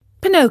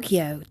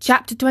Pinocchio,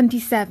 Chapter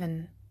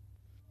 27.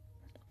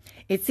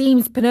 It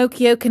seems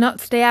Pinocchio cannot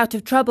stay out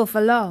of trouble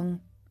for long.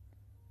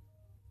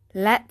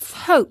 Let's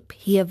hope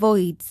he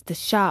avoids the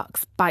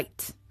shark's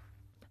bite.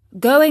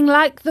 Going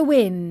like the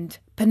wind,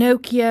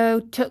 Pinocchio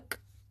took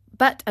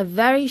but a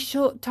very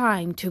short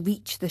time to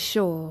reach the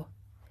shore.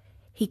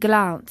 He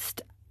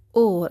glanced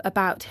all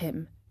about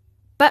him,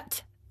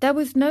 but there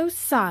was no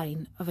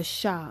sign of a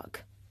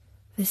shark.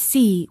 The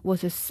sea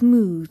was as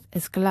smooth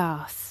as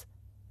glass.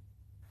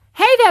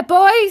 "Hey there,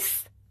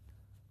 boys!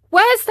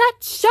 Where's that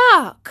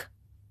shark?"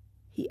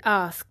 he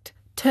asked,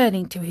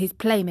 turning to his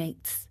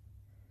playmates.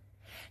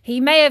 "He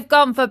may have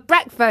gone for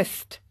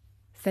breakfast,"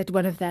 said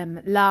one of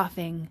them,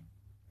 laughing.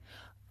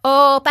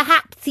 "Or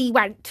perhaps he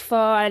went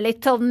for a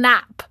little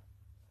nap,"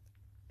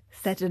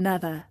 said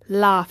another,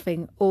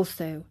 laughing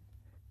also.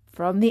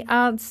 From the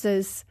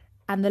answers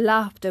and the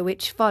laughter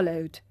which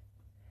followed,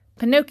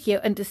 Pinocchio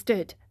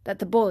understood that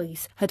the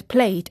boys had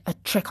played a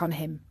trick on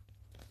him.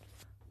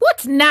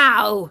 "What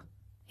now?"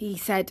 he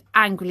said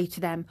angrily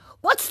to them.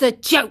 "What's the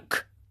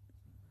joke?"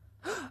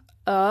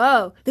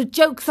 "Oh, the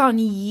joke's on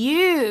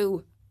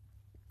you!"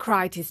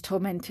 cried his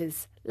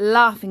tormentors,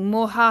 laughing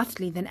more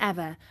heartily than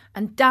ever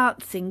and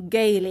dancing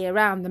gaily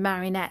around the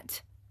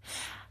marionette.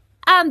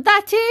 "And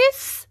that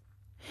is?"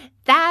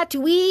 "That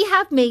we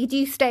have made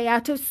you stay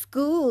out of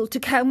school to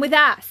come with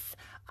us.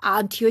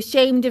 Aren't you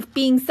ashamed of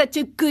being such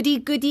a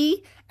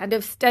goody-goody and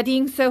of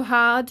studying so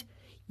hard?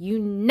 You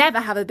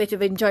never have a bit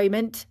of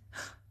enjoyment.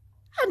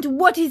 And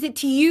what is it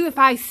to you if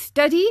I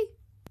study?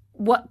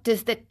 What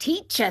does the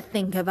teacher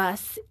think of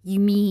us, you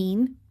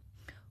mean?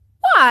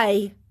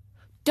 Why,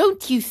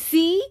 don't you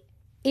see?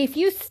 If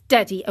you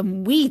study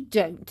and we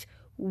don't,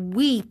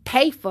 we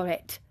pay for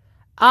it.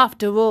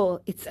 After all,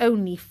 it's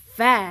only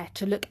fair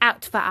to look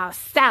out for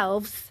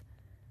ourselves.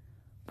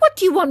 What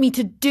do you want me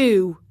to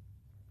do?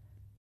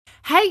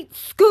 Hate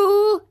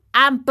school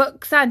and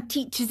books and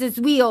teachers as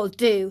we all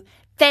do.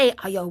 They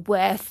are your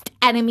worst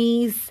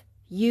enemies,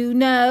 you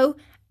know,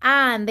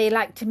 and they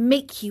like to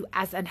make you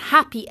as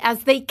unhappy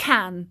as they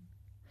can.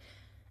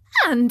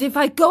 And if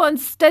I go on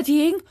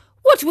studying,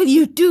 what will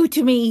you do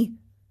to me?"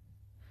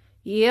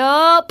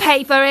 "You'll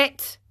pay for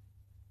it."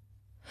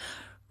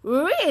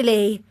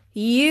 "Really,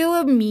 you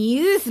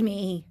amuse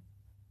me,"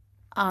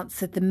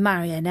 answered the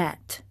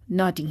marionette,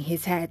 nodding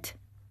his head.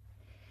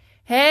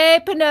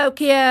 "Hey,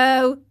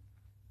 Pinocchio!"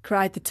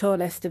 cried the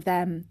tallest of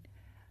them.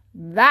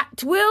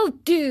 "That will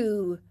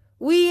do.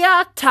 We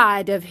are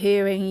tired of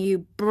hearing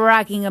you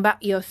bragging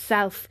about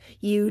yourself,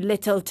 you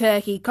little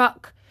turkey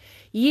cock.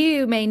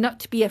 You may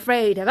not be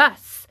afraid of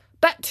us,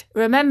 but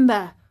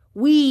remember,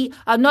 we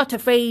are not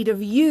afraid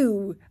of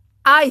you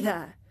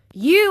either.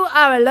 You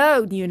are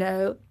alone, you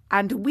know,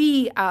 and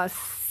we are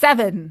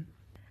 7.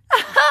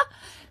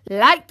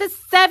 "Like the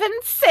 7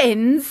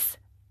 sins?"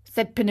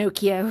 said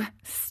Pinocchio,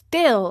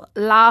 still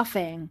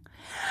laughing.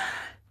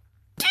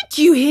 "Did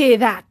you hear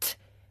that?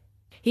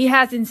 He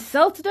has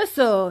insulted us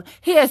all.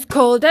 He has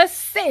called us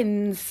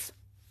sins.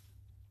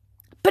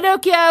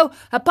 Pinocchio,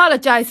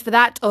 apologize for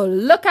that or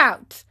look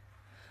out."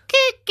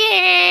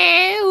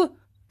 "Cuckoo!"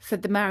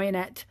 said the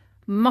marionette,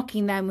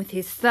 mocking them with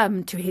his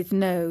thumb to his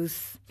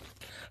nose.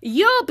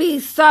 "You'll be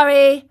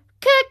sorry.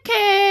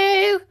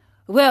 Cuckoo!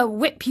 We'll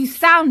whip you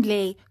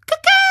soundly.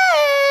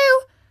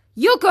 Cuckoo!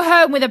 You'll go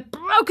home with a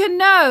broken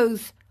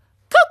nose.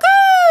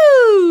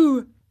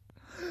 Cuckoo!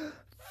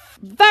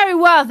 Very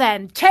well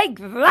then, take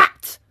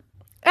that!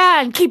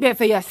 And keep it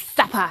for your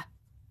supper,"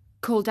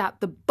 called out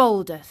the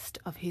boldest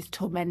of his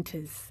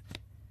tormentors.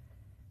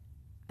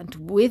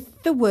 And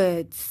with the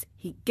words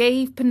he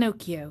gave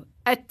Pinocchio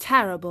a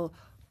terrible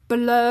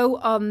blow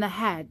on the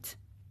head.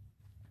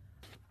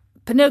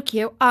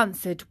 Pinocchio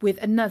answered with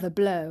another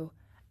blow,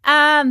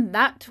 and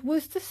that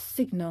was the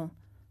signal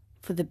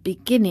for the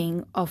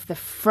beginning of the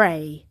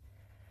fray.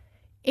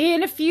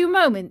 In a few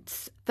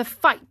moments the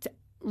fight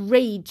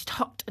raged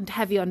hot and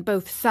heavy on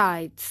both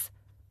sides.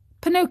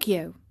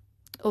 Pinocchio,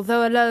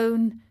 although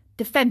alone,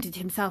 defended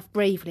himself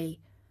bravely.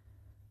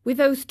 With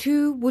those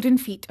 2 wooden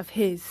feet of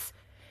his,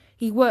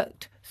 he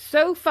worked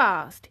so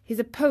fast his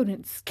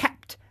opponents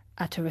kept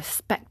at a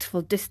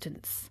respectful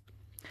distance.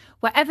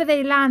 Wherever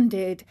they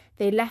landed,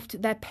 they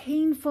left their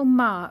painful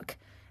mark,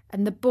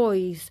 and the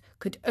boys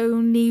could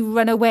only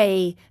run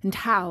away and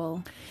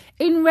howl.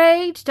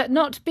 Enraged at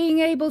not being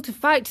able to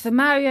fight the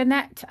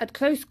marionette at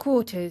close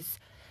quarters,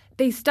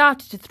 they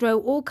started to throw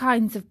all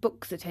kinds of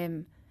books at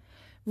him.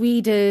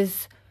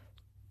 Readers,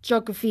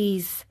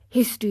 geographies,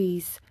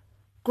 histories,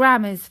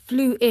 grammars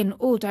flew in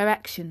all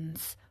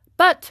directions.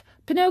 But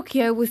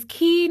Pinocchio was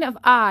keen of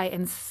eye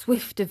and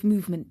swift of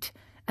movement,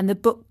 and the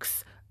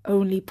books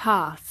only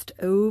passed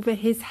over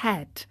his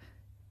head,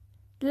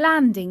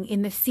 landing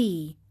in the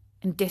sea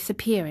and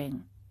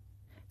disappearing.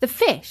 The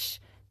fish,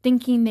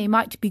 thinking they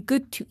might be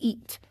good to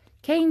eat,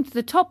 came to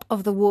the top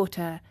of the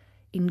water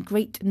in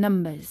great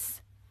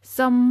numbers.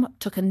 Some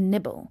took a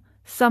nibble,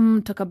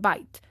 some took a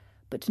bite,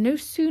 but no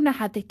sooner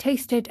had they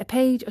tasted a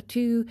page or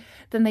 2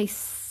 than they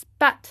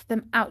spat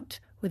them out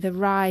with a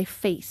wry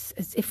face,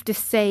 as if to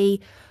say,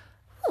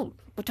 Oh,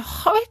 what a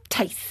horrid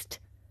taste!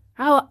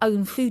 Our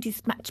own food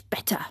is much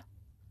better.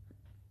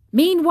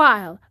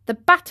 Meanwhile, the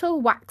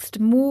battle waxed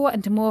more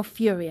and more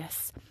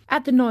furious.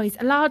 At the noise,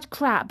 a large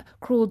crab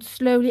crawled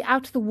slowly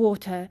out of the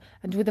water,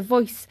 and with a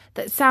voice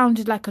that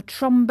sounded like a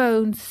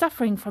trombone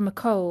suffering from a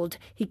cold,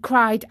 he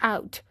cried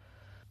out,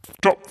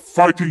 "Stop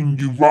fighting,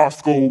 you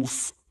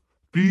rascals!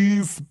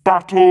 These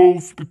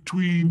battles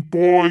between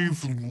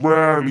boys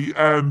rarely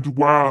end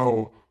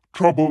well.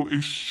 Trouble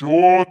is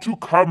sure to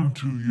come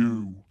to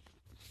you."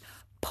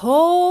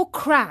 Poor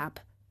crab!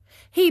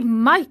 He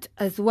might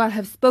as well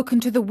have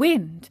spoken to the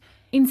wind.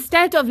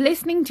 Instead of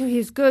listening to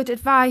his good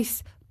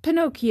advice,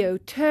 Pinocchio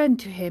turned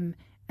to him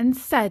and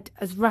said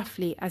as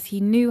roughly as he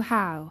knew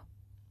how,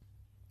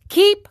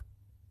 "Keep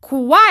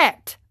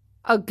quiet,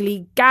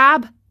 ugly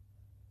Gab.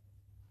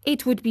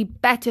 It would be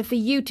better for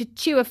you to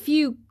chew a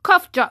few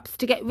cough drops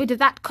to get rid of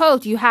that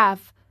cold you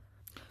have.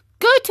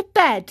 Go to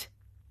bed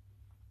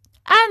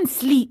and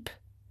sleep.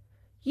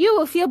 You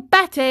will feel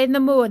better in the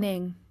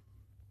morning."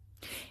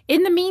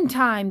 In the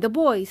meantime, the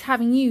boys,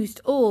 having used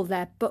all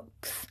their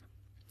books,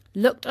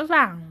 looked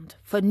around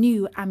for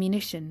new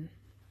ammunition.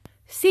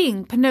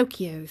 Seeing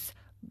Pinocchio's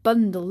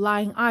bundle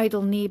lying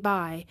idle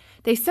nearby,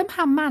 they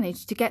somehow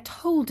managed to get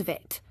hold of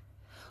it.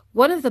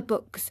 One of the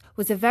books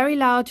was a very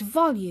large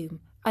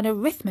volume, an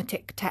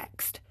arithmetic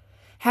text,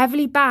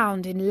 heavily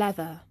bound in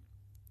leather.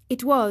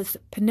 It was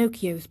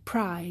Pinocchio's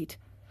pride.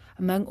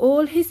 Among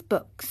all his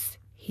books,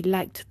 he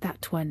liked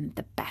that one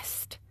the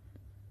best.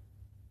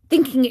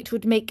 Thinking it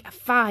would make a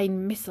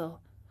fine missile,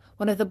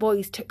 one of the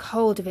boys took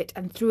hold of it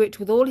and threw it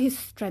with all his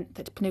strength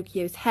at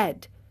Pinocchio's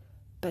head.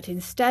 But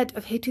instead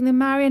of hitting the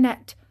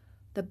marionette,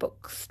 the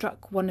book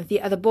struck one of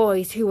the other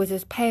boys, who was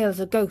as pale as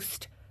a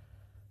ghost,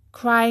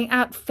 crying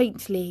out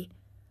faintly,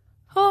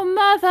 "Oh,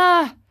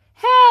 mother,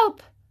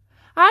 help!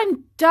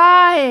 I'm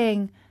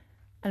dying!"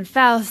 and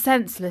fell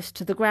senseless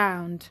to the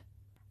ground.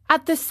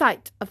 At the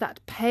sight of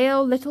that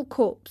pale little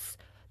corpse,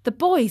 the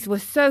boys were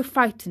so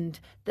frightened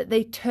that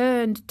they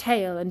turned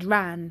tail and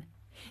ran.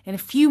 In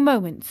a few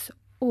moments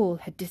all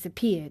had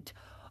disappeared,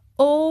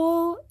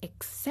 all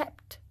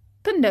except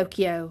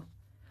Pinocchio.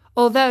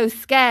 Although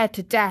scared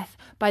to death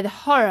by the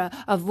horror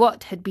of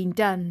what had been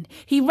done,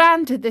 he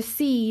ran to the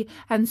sea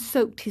and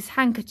soaked his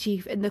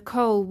handkerchief in the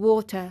cold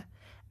water,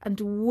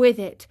 and with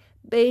it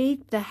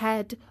bathed the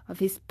head of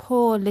his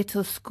poor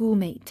little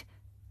schoolmate.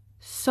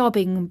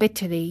 Sobbing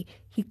bitterly,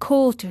 he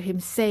called to him,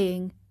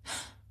 saying,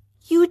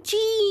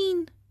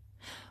 "Eugene!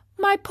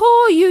 My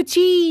poor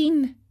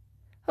Eugene!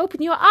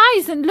 Open your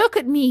eyes and look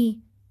at me.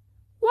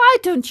 Why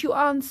don't you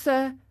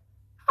answer?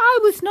 I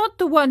was not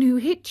the one who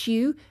hit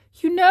you,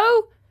 you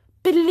know.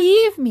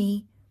 Believe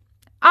me,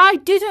 I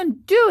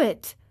didn't do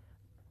it.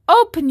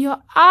 Open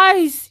your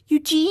eyes,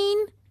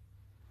 Eugene.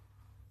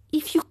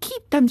 If you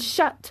keep them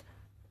shut,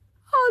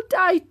 I'll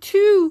die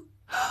too.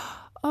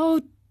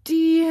 Oh,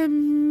 dear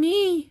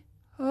me.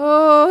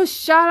 Oh,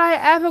 shall I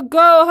ever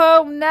go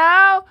home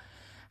now?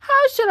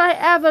 How shall I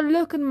ever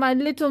look at my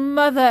little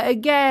mother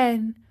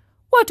again?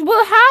 What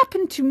will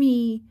happen to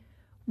me?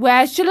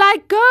 Where shall I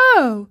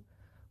go?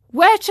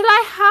 Where shall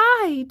I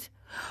hide?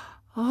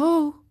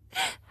 Oh,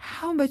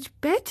 how much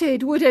better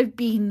it would have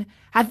been,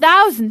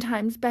 1,000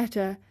 times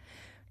better,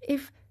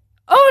 if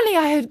only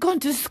I had gone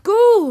to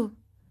school.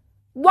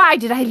 Why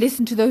did I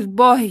listen to those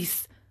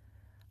boys?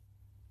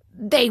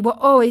 They were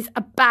always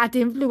a bad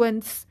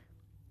influence.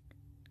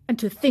 And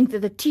to think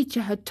that the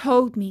teacher had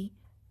told me,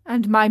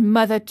 and my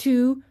mother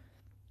too,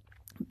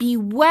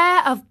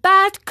 'Beware of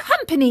bad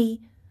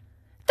company.'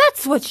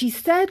 That's what she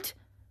said.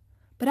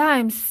 But I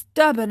am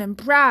stubborn and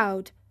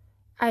proud.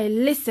 I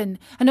listen,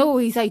 and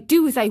always I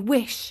do as I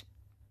wish.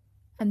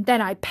 And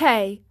then I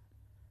pay.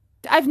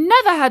 I've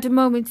never had a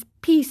moment's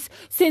peace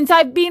since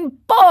I've been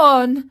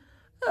born.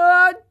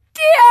 Oh,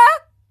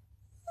 dear!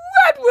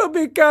 What will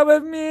become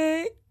of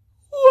me?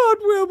 What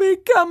will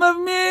become of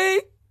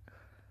me?"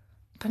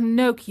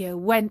 Pinocchio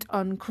went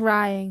on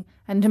crying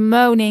and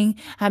moaning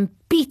and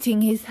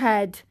beating his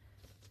head.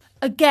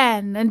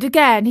 Again and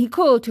again he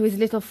called to his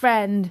little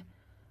friend,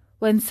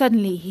 when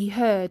suddenly he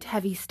heard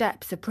heavy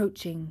steps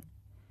approaching.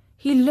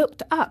 He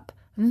looked up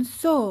and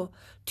saw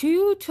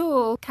 2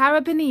 tall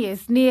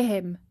carabineers near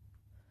him.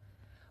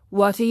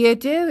 "What are you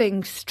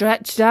doing,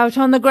 stretched out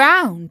on the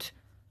ground?"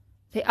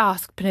 they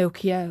asked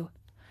Pinocchio.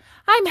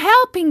 "I'm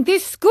helping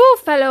this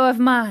schoolfellow of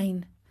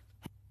mine."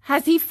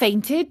 "Has he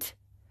fainted?"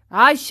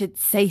 "I should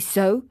say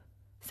so,"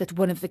 said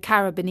one of the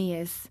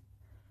carabineers,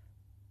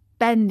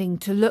 bending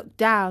to look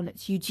down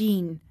at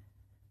Eugene.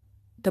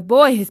 "The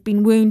boy has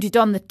been wounded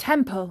on the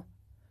temple.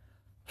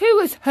 Who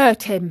has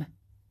hurt him?"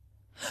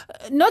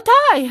 "Not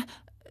I,"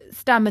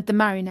 stammered the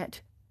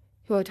marionette,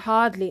 who had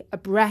hardly a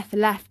breath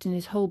left in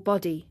his whole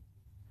body.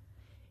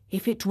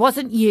 "If it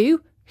wasn't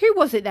you, who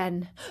was it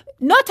then?"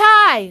 "Not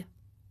I,"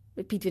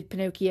 repeated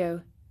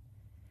Pinocchio.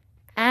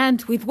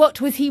 "And with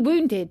what was he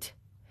wounded?"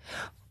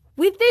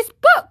 "With this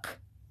book."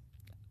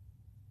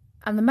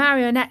 And the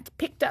marionette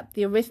picked up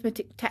the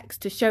arithmetic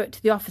text to show it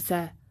to the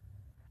officer.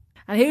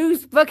 "And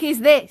whose book is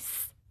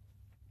this?"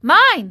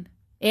 "Mine."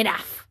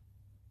 "Enough.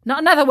 Not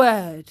another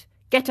word.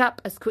 Get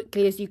up as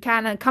quickly as you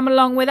can and come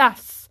along with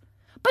us.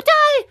 But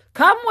I...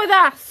 Come with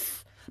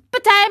us.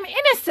 But I am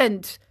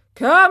innocent.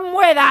 Come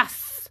with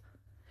us.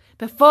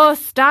 Before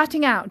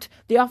starting out,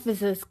 the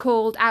officers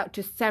called out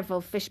to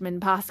several fishermen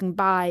passing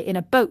by in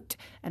a boat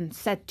and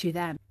said to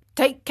them,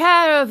 "Take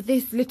care of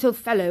this little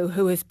fellow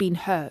who has been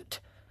hurt.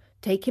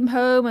 Take him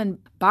home and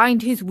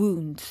bind his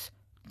wounds.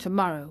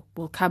 Tomorrow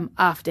we'll come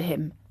after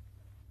him."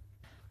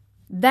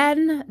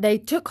 Then they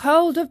took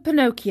hold of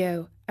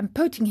Pinocchio and,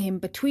 putting him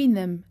between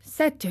them,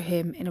 said to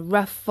him in a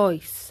rough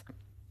voice,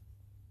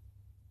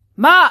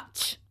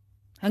 "March,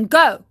 and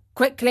go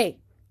quickly,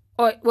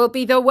 or it will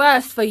be the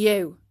worse for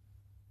you."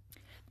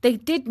 They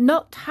did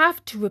not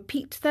have to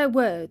repeat their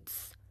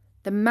words.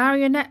 The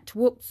marionette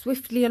walked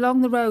swiftly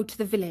along the road to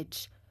the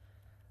village.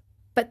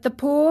 But the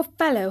poor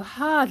fellow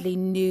hardly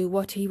knew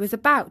what he was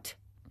about.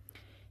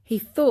 He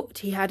thought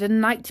he had a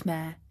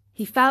nightmare.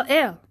 He fell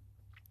ill.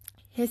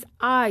 His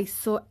eyes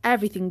saw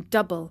everything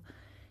double.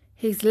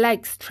 His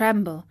legs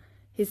tremble.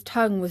 His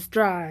tongue was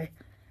dry.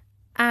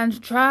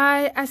 And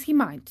try as he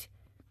might,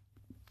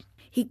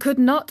 he could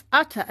not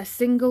utter a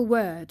single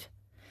word.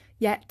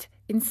 Yet,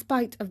 in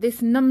spite of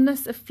this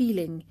numbness of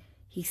feeling,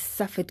 he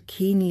suffered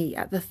keenly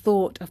at the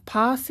thought of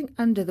passing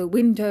under the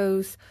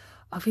windows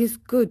of his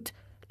good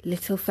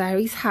little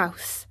fairy's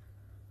house.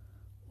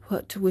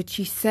 What would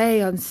she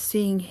say on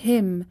seeing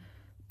him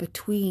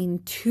between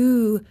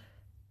two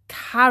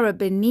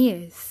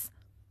carabineers?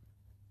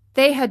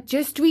 They had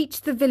just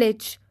reached the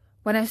village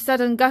when a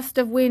sudden gust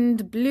of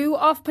wind blew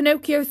off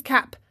Pinocchio's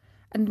cap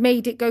and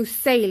made it go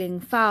sailing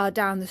far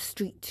down the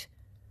street.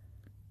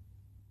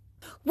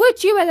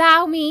 "Would you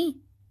allow me,"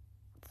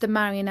 the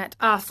marionette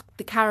asked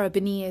the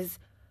carabineers,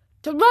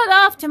 "to run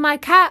after my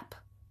cap?"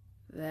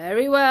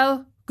 "Very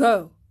well,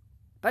 go,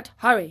 but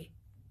hurry."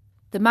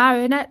 The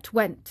marionette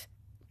went,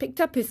 picked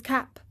up his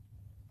cap,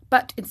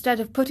 but instead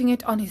of putting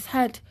it on his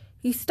head,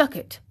 he stuck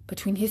it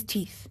between his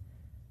teeth,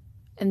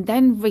 and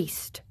then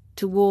raced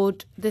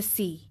toward the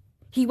sea.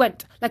 He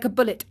went like a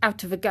bullet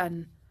out of a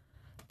gun.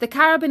 The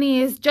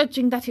carabineers,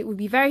 judging that it would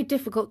be very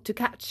difficult to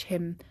catch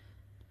him,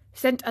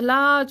 sent a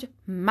large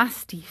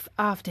mastiff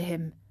after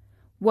him,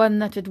 one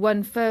that had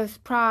won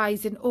first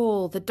prize in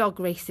all the dog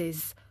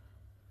races.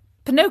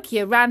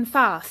 Pinocchio ran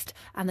fast,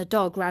 and the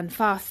dog ran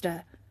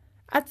faster.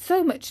 At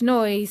so much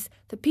noise,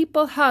 the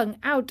people hung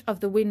out of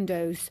the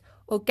windows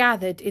or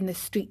gathered in the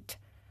street,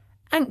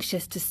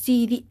 anxious to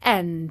see the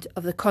end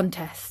of the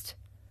contest.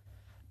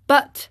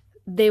 But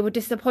they were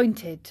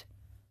disappointed,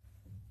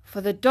 for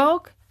the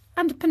dog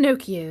and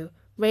Pinocchio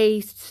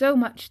raised so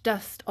much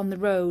dust on the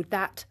road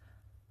that,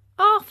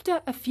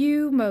 after a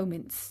few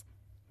moments,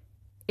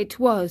 it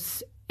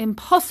was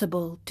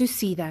impossible to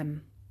see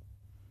them.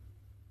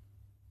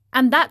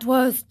 And that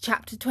was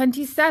chapter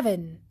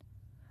 27.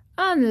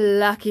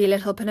 Unlucky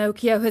little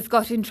Pinocchio has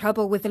got in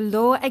trouble with the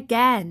law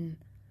again.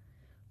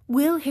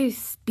 Will his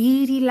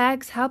speedy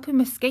legs help him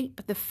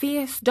escape the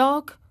fierce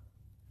dog?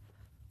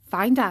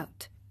 Find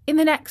out in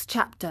the next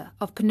chapter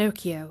of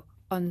Pinocchio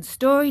on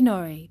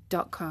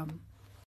Storynory.com.